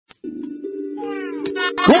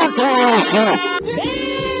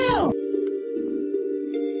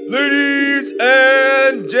Ladies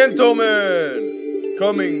and gentlemen,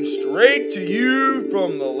 coming straight to you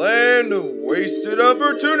from the land of wasted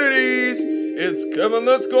opportunities, it's Kevin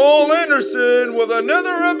Let's Call Anderson with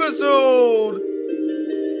another episode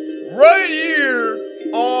right here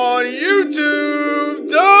on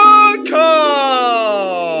YouTube.com.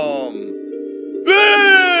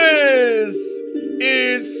 This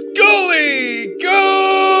is Skully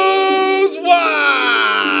Goes Wide.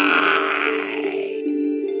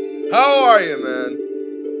 How are you, man?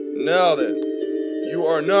 Now then, you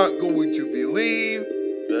are not going to believe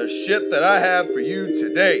the shit that I have for you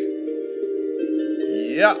today.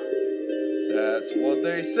 Yeah, that's what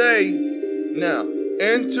they say. Now,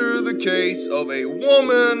 enter the case of a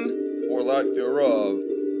woman, or lack thereof,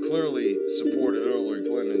 who clearly supported Hillary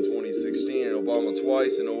Clinton in 2016 and Obama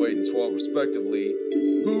twice in 08 and 12 respectively,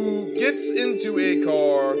 who gets into a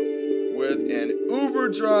car with an Uber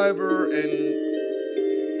driver and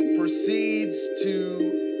proceeds to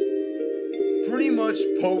pretty much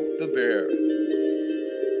poke the bear.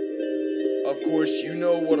 Of course, you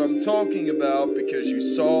know what I'm talking about because you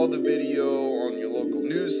saw the video on your local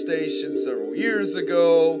news station several years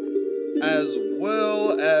ago, as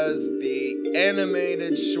well as the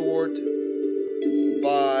animated short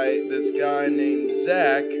by this guy named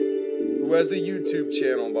Zach, who has a YouTube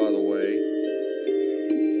channel, by the way,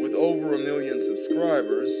 with over 1 million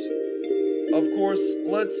subscribers. Of course,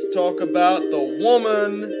 let's talk about the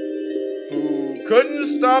woman who couldn't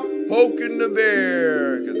stop poking the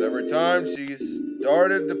bear, because every time she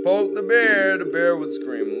started to poke the bear would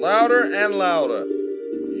scream louder and louder.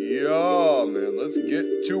 Yeah, man, let's get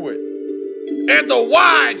to it. It's a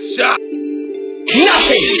wide shot!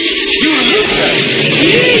 Nothing! You loser!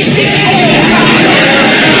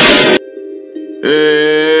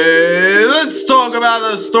 Let's talk about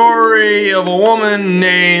the story of a woman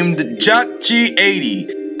named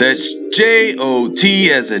Jotchi80. That's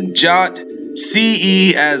J-O-T as in Jot,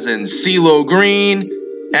 C-E as in CeeLo Green,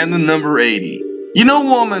 and the number 80. You know,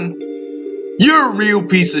 woman, you're a real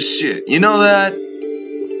piece of shit. You know that?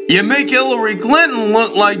 You make Hillary Clinton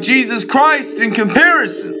look like Jesus Christ in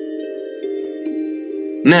comparison.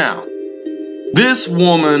 Now, this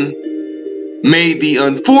woman made the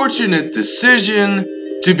unfortunate decision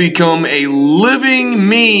to become a living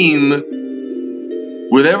meme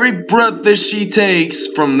with every breath that she takes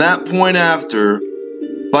from that point after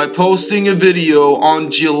by posting a video on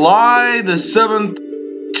July the 7th,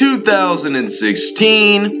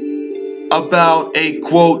 2016 about a,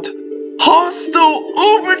 quote, hostile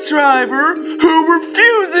Uber driver who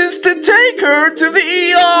refuses to take her to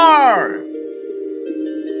the ER.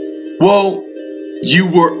 Well, you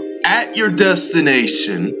were at your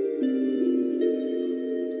destination.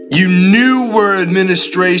 You knew where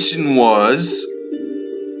administration was,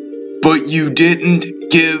 but you didn't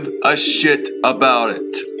give a shit about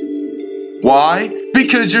it. Why?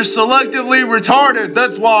 Because you're selectively retarded,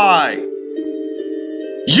 that's why.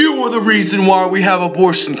 You are the reason why we have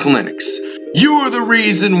abortion clinics. You are the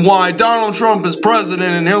reason why Donald Trump is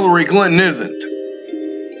president and Hillary Clinton isn't.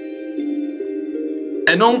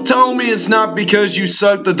 And don't tell me it's not because you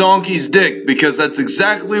suck the donkey's dick, because that's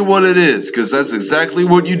exactly what it is, because that's exactly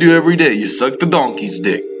what you do every day. You suck the donkey's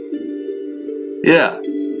dick. Yeah.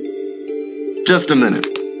 Just a minute.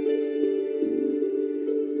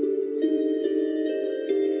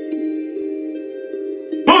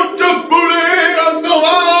 Put the bullet on the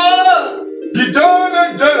wall! You don't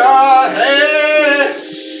head!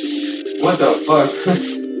 What the fuck?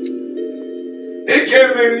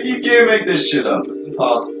 You can't make this shit up. It's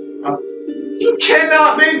impossible. You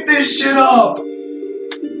cannot make this shit up!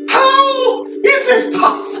 How is it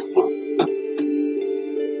possible?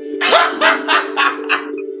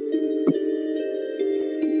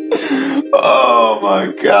 Oh my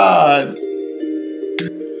god.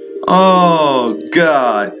 Oh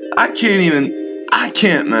god. I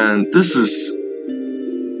can't, man. This is...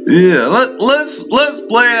 Yeah, let's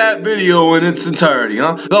play that video in its entirety,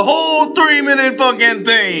 huh? The whole 3-minute fucking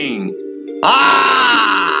thing!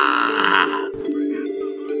 Ah!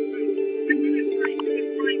 Administration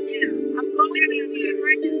is right here. I'm going in the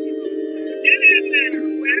emergency room, sir. Get in there!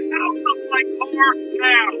 Get out of my car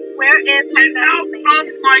now! Where is my Get out of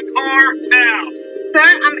my car now! Sir,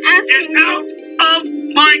 I'm asking Get out of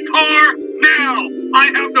my car now! I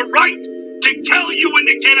have the right to tell you when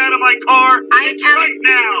to get out of my car. Right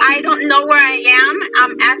now. I don't know where I am.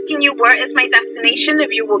 I'm asking you where is my destination.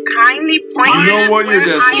 If you will kindly point You know what your to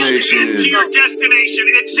destination is. your destination.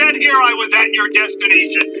 It said here I was at your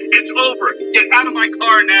destination. It's over. Get out of my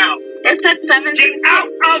car now. It said 7. Get out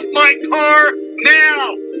of my car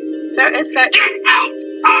now! Sir, is that... Get out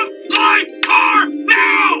of my car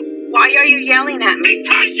now! Why are you yelling at me?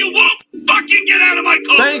 Because you won't fucking get out of my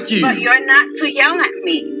car! Thank you. But you're not to yell at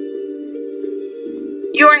me.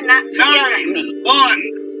 You are not to yell at me. 1.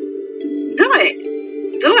 Do it.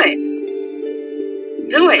 Do it.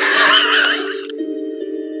 Do it.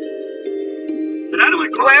 Get out of my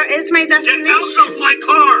car! Where is my Get destination? out of my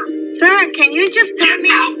car! Sir, can you just tell Get me?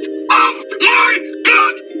 out of my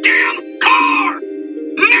goddamn car!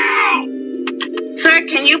 Now! Sir,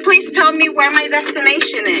 can you please tell me where my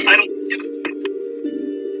destination is? I don't...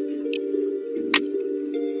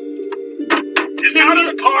 Get out of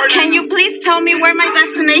the car now! Can you please tell me where my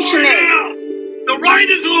destination is? Now! The ride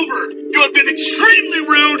is over! You have been extremely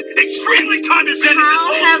rude, extremely condescending this How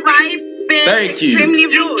whole have I been Thank you. extremely You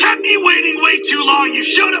rude? kept me waiting way too long. You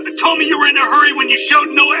showed up and told me you were in a hurry when you showed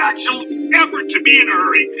no actual effort to be in a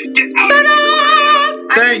hurry. Get out of my car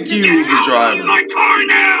now! Thank you, Get Uber out of driver. my car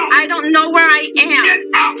now! I don't know where I am. Get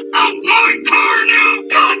out of my car now!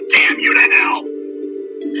 God damn you to hell!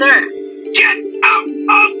 Sir, Get out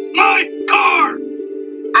of my car!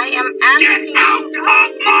 I am Get asking out of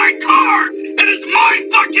my car! It is my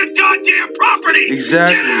fucking goddamn property! Get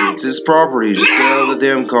Exactly. out It's his property. Just get out of the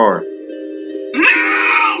damn car.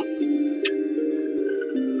 now!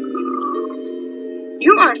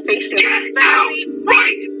 you are facing Get out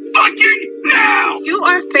right fucking now! You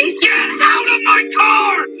are facing Get out of my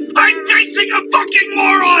car! I'm facing a fucking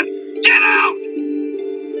moron! Get out!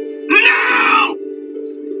 Now!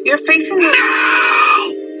 You're facing the Now!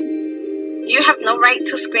 You have no right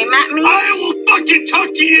to scream at me. I will fucking talk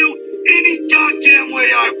to you any goddamn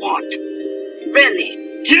way I want. Really?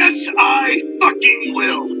 Yes, I fucking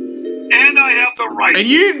will. And I have the right. And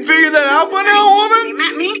you didn't figure that out by now, woman? Scream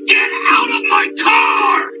at me? Get out of my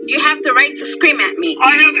car! You have the right to scream at me.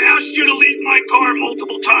 I have asked you to leave my car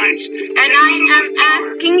multiple times. And I am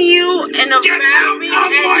asking you in a Get out very of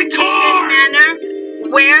my educated car! manner,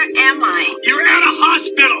 where am I? You're at a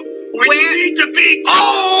hospital where Where? you need to be.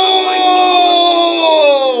 Oh!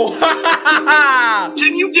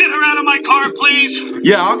 Can you get her out of my car, please?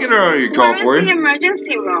 Yeah, I'll get her out of your car for Where is the you.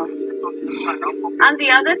 emergency room? On the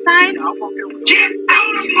other side? Get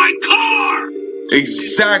out of my car!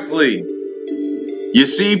 Exactly. You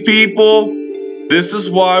see, people, this is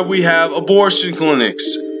why we have abortion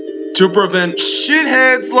clinics. To prevent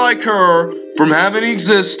shitheads like her from having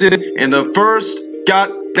existed in the first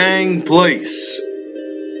goddamn place.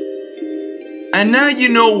 And now you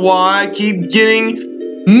know why I keep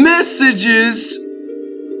getting messages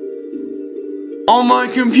on my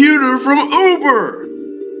computer from Uber.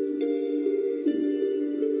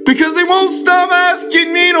 Because they won't stop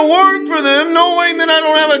asking me to work for them, knowing that I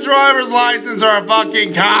don't have a driver's license or a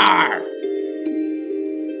fucking car.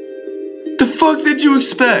 The fuck did you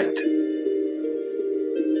expect?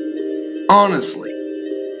 Honestly.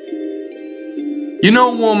 You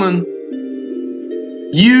know, woman,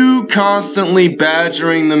 you constantly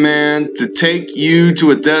badgering the man to take you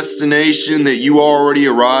to a destination that you already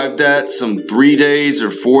arrived at some 3 days or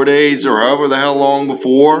 4 days or however the hell long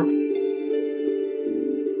before.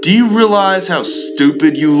 Do you realize how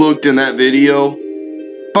stupid you looked in that video?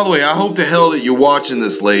 By the way, I hope to hell that you're watching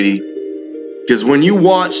this, lady. Because when you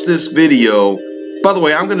watch this video, by the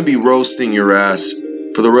way, I'm going to be roasting your ass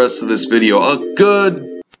for the rest of this video. A good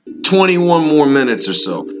 21 more minutes or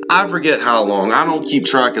so. I forget how long. I don't keep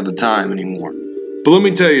track of the time anymore. But let me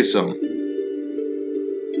tell you something.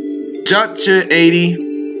 Jotcha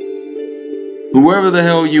 80, whoever the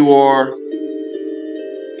hell you are,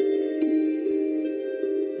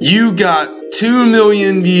 you got 2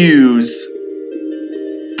 million views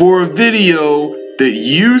for a video that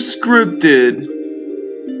you scripted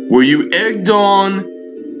where you egged on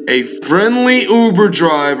a friendly Uber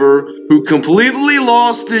driver who completely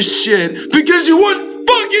lost his shit because you wouldn't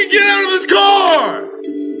fucking get out of his car!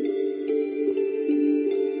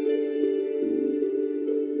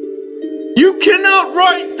 You cannot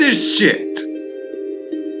write this shit!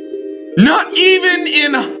 Not even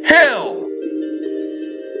in hell!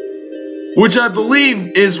 Which I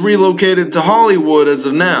believe is relocated to Hollywood as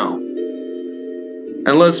of now.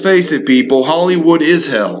 And let's face it, people, Hollywood is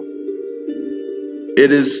hell.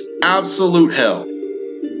 It is absolute hell.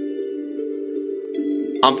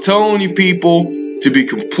 I'm telling you, people, to be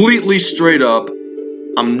completely straight up,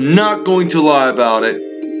 I'm not going to lie about it.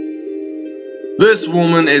 This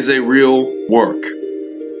woman is a real work.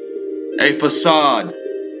 A facade.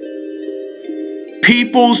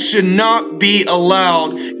 People should not be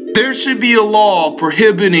allowed. There should be a law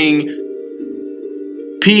prohibiting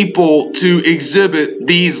people to exhibit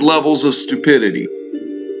these levels of stupidity.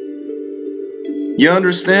 You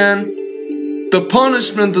understand? the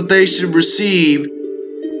punishment that they should receive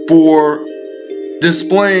for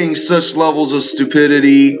displaying such levels of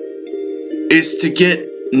stupidity is to get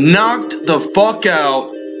knocked the fuck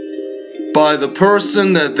out by the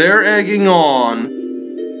person that they're egging on,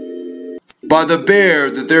 by the bear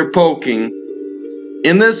that they're poking.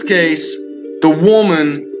 In this case, the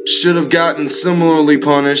woman should have gotten similarly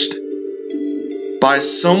punished by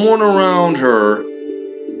someone around her,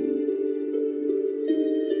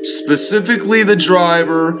 specifically the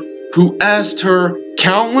driver, who asked her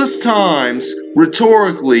countless times,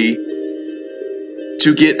 rhetorically,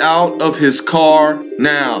 to get out of his car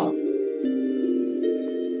now.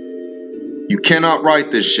 You cannot write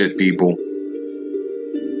this shit, people.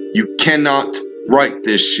 You cannot write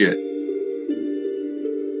this shit.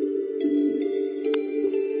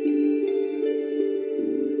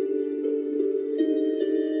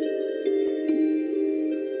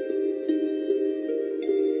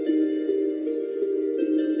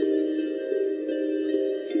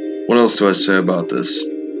 What else do I say about this?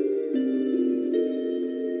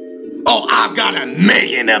 Oh, I've got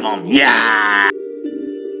 1,000,000 of them, yeah!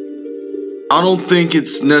 I don't think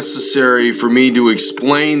it's necessary for me to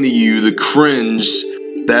explain to you the cringe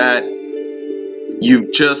that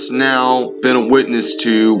you've just now been a witness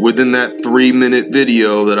to within that 3-minute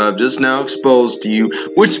video that I've just now exposed to you,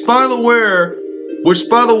 which by the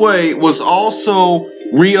way was also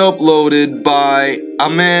re-uploaded by a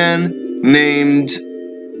man named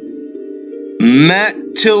Matt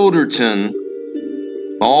Tilderton,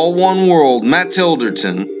 all one word, Matt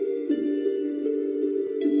Tilderton,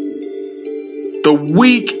 the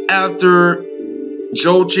week after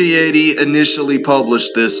Joe Chieti initially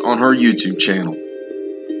published this on her YouTube channel.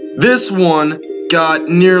 This one got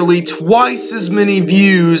nearly twice as many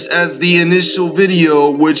views as the initial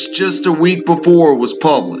video, which just a week before was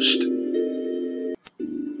published.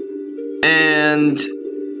 And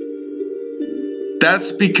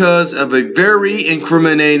that's because of a very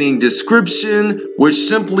incriminating description, which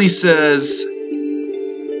simply says,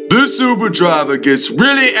 "This Uber driver gets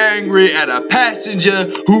really angry at a passenger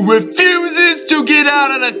who refuses to get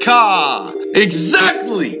out of the car."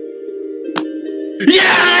 Exactly!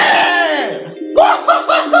 Yeah!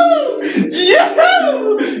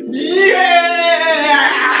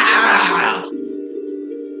 Yeah!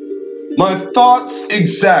 My thoughts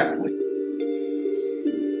exactly.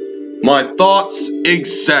 My thoughts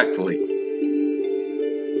exactly.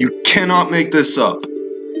 You cannot make this up.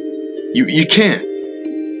 You can't.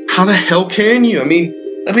 How the hell can you? I mean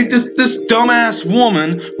this dumbass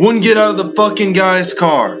woman wouldn't get out of the fucking guy's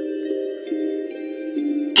car.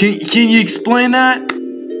 Can you explain that?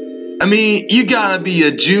 I mean, you gotta be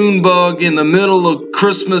a June bug in the middle of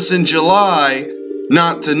Christmas in July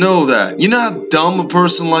not to know that. You know how dumb a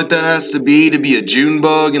person like that has to be a June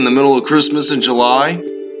bug in the middle of Christmas in July?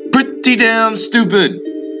 Pretty damn stupid.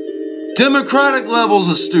 Democratic levels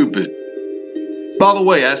of stupid. By the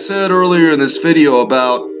way, I said earlier in this video,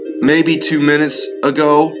 about maybe 2 minutes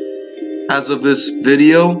ago, as of this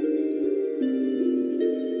video,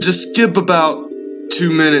 just skip about 2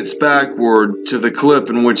 minutes backward to the clip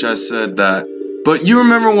in which I said that. But you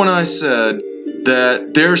remember when I said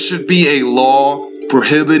that there should be a law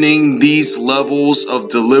prohibiting these levels of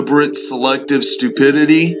deliberate selective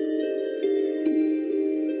stupidity?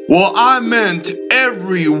 Well, I meant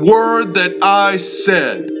every word that I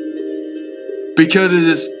said, because it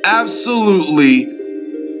is absolutely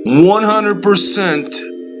 100%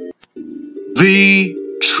 the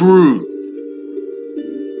truth.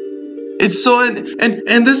 It's so,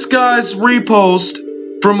 and this guy's repost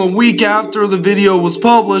from a week after the video was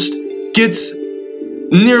published gets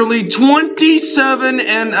nearly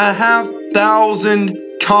 27,500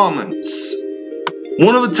 comments.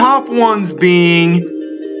 One of the top ones being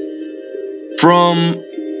from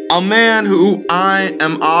a man who I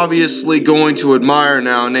am obviously going to admire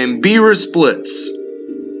now, named Beerus Blitz.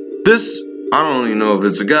 This, I don't even know if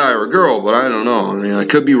it's a guy or a girl, but I don't know. I mean, I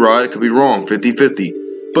could be right, I could be wrong, 50-50.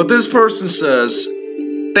 But this person says,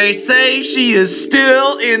 "They say she is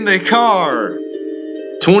still in the car."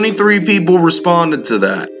 23 people responded to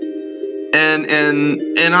that. And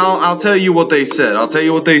I'll tell you what they said. And I'll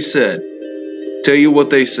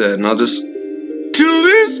just, to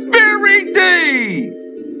this very day,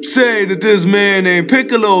 say that this man named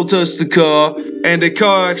Piccolo touched the car and the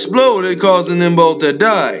car exploded, causing them both to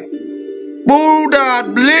die.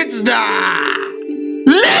 Bulldog Blitz die!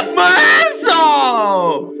 Lift my ass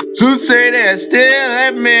off! To say that still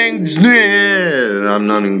that man, I'm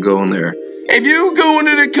not even going there. If you go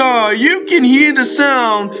into the car, you can hear the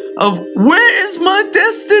sound of "Where is my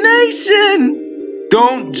destination?"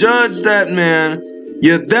 Don't judge that man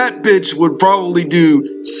Yet that bitch would probably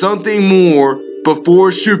do something more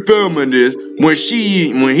before she filming this when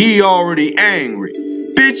he already angry.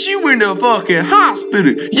 Bitch, you in the fucking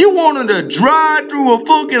hospital. You wanted to drive through a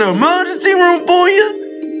fucking emergency room for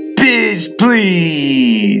you? Bitch,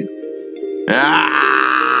 please. Ah.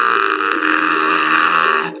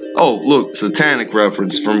 Oh, look, satanic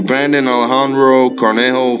reference from Brandon Alejandro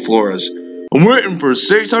Cornejo Flores. I'm waiting for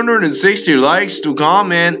 660 likes to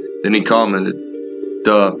comment. Then he commented.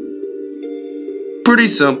 Duh. Pretty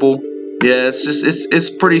simple. Yeah, it's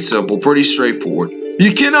pretty simple, pretty straightforward.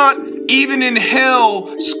 You cannot, even in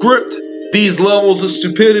hell, script these levels of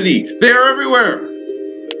stupidity. They're everywhere.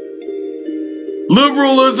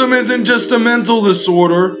 Liberalism isn't just a mental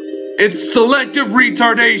disorder, it's selective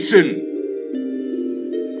retardation.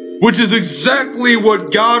 Which is exactly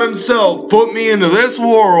what God himself put me into this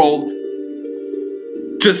world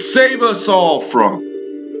to save us all from.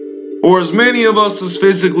 Or as many of us as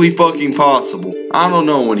physically fucking possible. I don't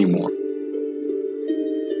know anymore.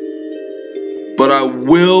 But I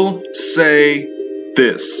will say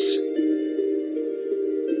this.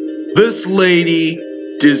 This lady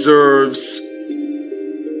deserves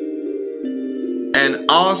an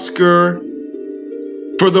Oscar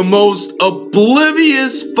for the most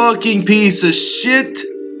oblivious fucking piece of shit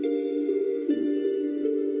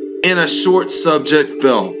in a short subject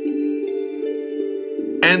film.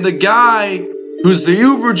 And the guy who's the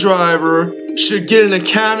Uber driver should get an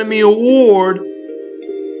Academy Award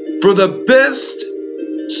for the best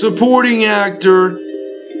supporting actor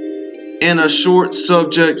in a short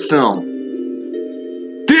subject film.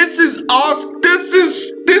 This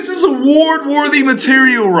is award-worthy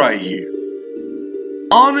material right here.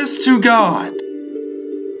 Honest to God.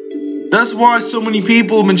 That's why so many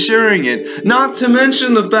people have been sharing it. Not to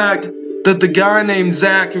mention the fact that the guy named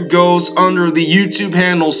Zach, who goes under the YouTube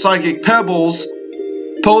handle Psychic Pebbles,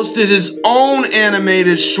 posted his own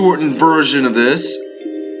animated shortened version of this,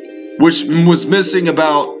 which was missing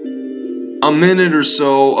about a minute or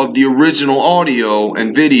so of the original audio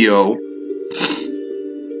and video.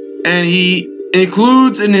 And he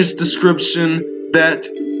includes in his description that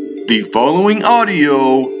the following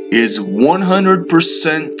audio is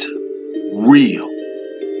 100% real.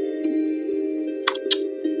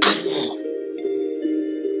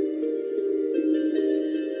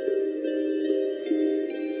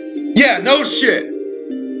 Yeah, no shit.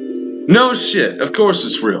 No shit. Of course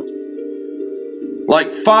it's real.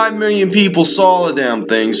 Like 5 million people saw the damn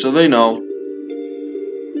thing, so they know.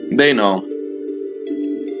 They know.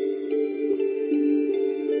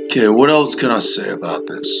 Okay, what else can I say about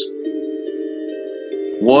this?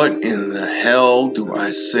 What in the hell do I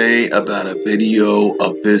say about a video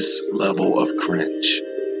of this level of cringe?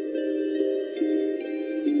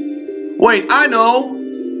 Wait, I know!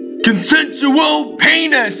 Consensual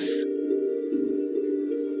penis!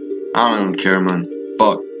 I don't even care, man.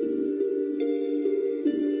 Fuck.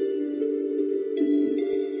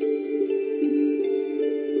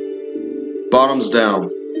 Bottoms down.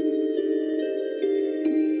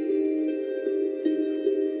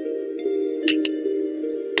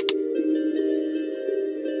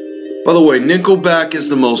 By the way, Nickelback is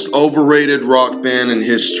the most overrated rock band in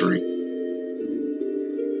history.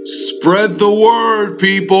 Spread the word,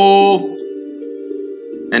 people!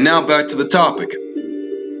 And now back to the topic.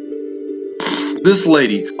 This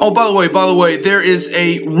lady. Oh, by the way, there is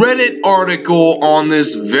a Reddit article on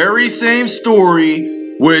this very same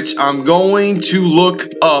story, which I'm going to look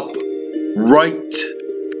up right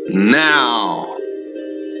now.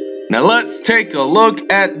 Now let's take a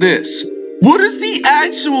look at this. What is the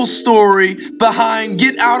actual story behind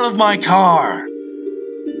 "Get Out of My Car"?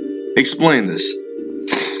 Explain this.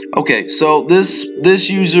 Okay, so this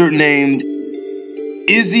user named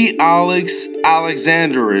Izzy Alex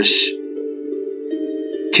Alexanderish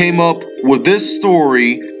came up with this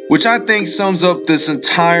story, which I think sums up this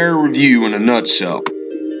entire review in a nutshell.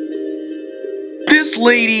 This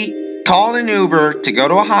lady called an Uber to go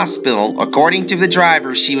to a hospital. According to the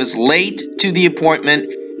driver, she was late to the appointment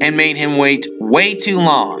and made him wait way too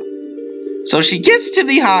long. So she gets to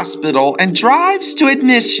the hospital and drives to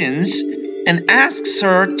admissions and asks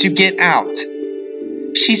her to get out.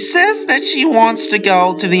 She says that she wants to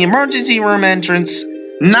go to the emergency room entrance,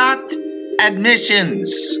 not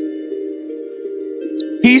admissions.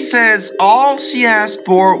 He says all she asked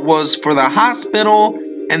for was for the hospital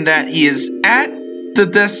and that he is at the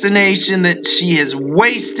destination, that she has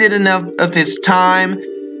wasted enough of his time,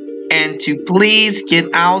 and to please get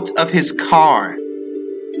out of his car.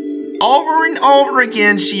 Over and over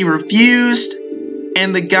again she refused,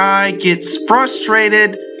 and the guy gets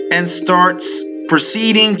frustrated and starts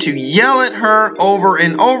proceeding to yell at her over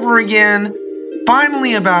and over again.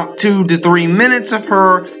 Finally, about 2 to 3 minutes of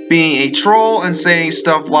her being a troll and saying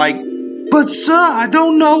stuff like, "But sir, I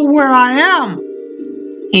don't know where I am."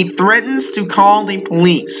 He threatens to call the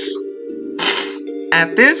police.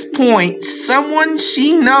 At this point, someone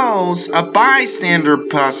she knows, a bystander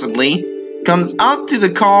possibly, comes up to the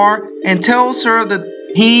car and tells her that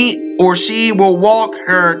he or she will walk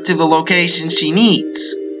her to the location she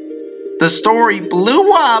needs. The story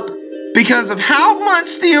blew up because of how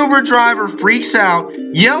much the Uber driver freaks out,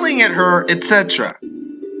 yelling at her, etc.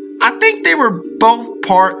 I think they were both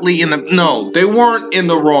partly in the... No, they weren't in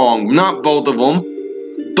the wrong. Not both of them.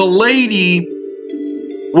 The lady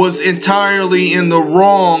was entirely in the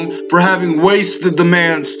wrong for having wasted the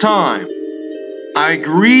man's time. I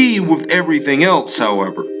agree with everything else,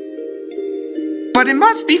 however. But it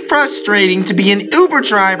must be frustrating to be an Uber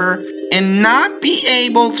driver and not be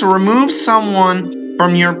able to remove someone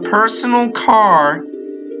from your personal car,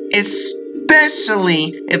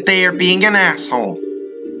 especially if they are being an asshole.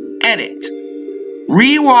 Edit.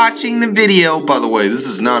 Rewatching the video, by the way, this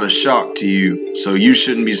is not a shock to you, so you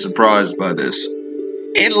shouldn't be surprised by this.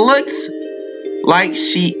 It looks like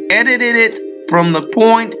she edited it from the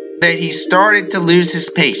point that he started to lose his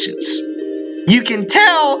patience. You can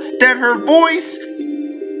tell that her voice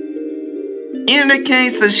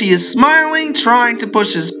indicates that she is smiling, trying to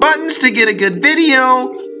push his buttons to get a good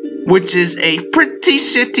video, which is a pretty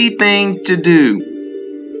shitty thing to do.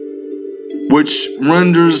 Which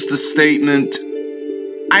renders the statement,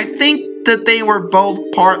 I think that they were both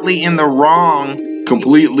partly in the wrong,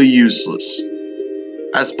 completely useless.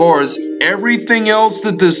 As far as everything else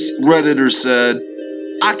that this Redditor said,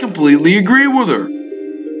 I completely agree with her.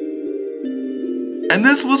 And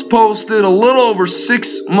this was posted a little over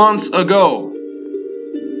 6 months ago.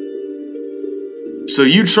 So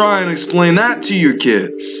you try and explain that to your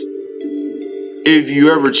kids, if you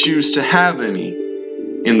ever choose to have any,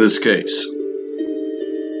 in this case.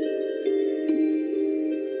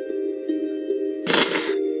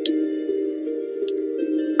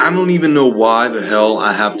 I don't even know why the hell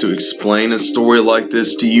I have to explain a story like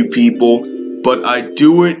this to you people, but I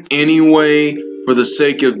do it anyway for the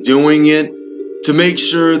sake of doing it, to make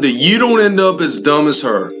sure that you don't end up as dumb as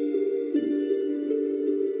her.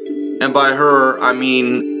 And by her, I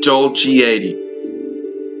mean Joel C80.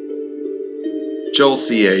 Joel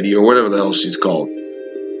C80, or whatever the hell she's called.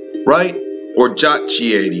 Right? Or Jot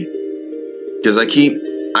C80. Because I keep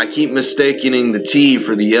mistaking the T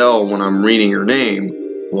for the L when I'm reading her name.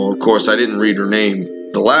 Well, of course, I didn't read her name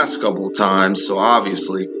the last couple of times, so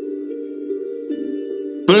obviously.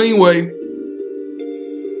 But anyway,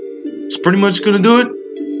 it's pretty much gonna do it.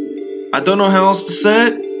 I don't know how else to say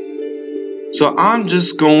it. So I'm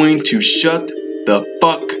just going to shut the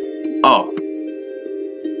fuck up.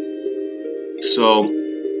 So,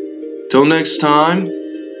 till next time,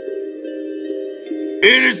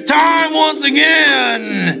 it is time once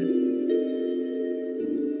again!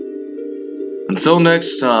 Until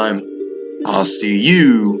next time, I'll see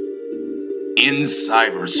you in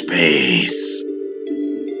cyberspace.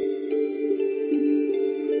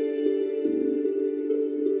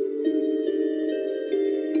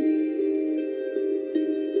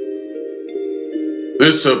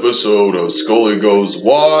 This episode of Skully Goes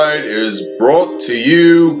Wide is brought to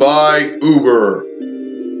you by Uber,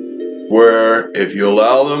 where if you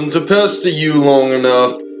allow them to pester you long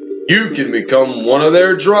enough, you can become one of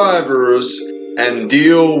their drivers and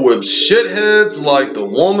deal with shitheads like the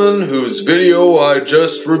woman whose video I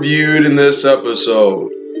just reviewed in this episode.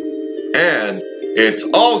 And it's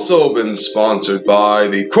also been sponsored by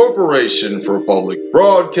the Corporation for Public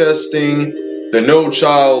Broadcasting, the No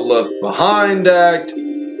Child Left Behind Act,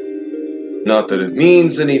 not that it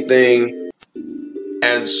means anything,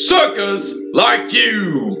 and suckers like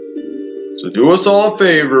you! So do us all a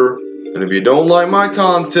favor, and if you don't like my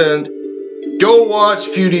content, go watch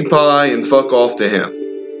PewDiePie and fuck off to him.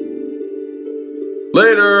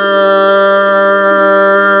 Later!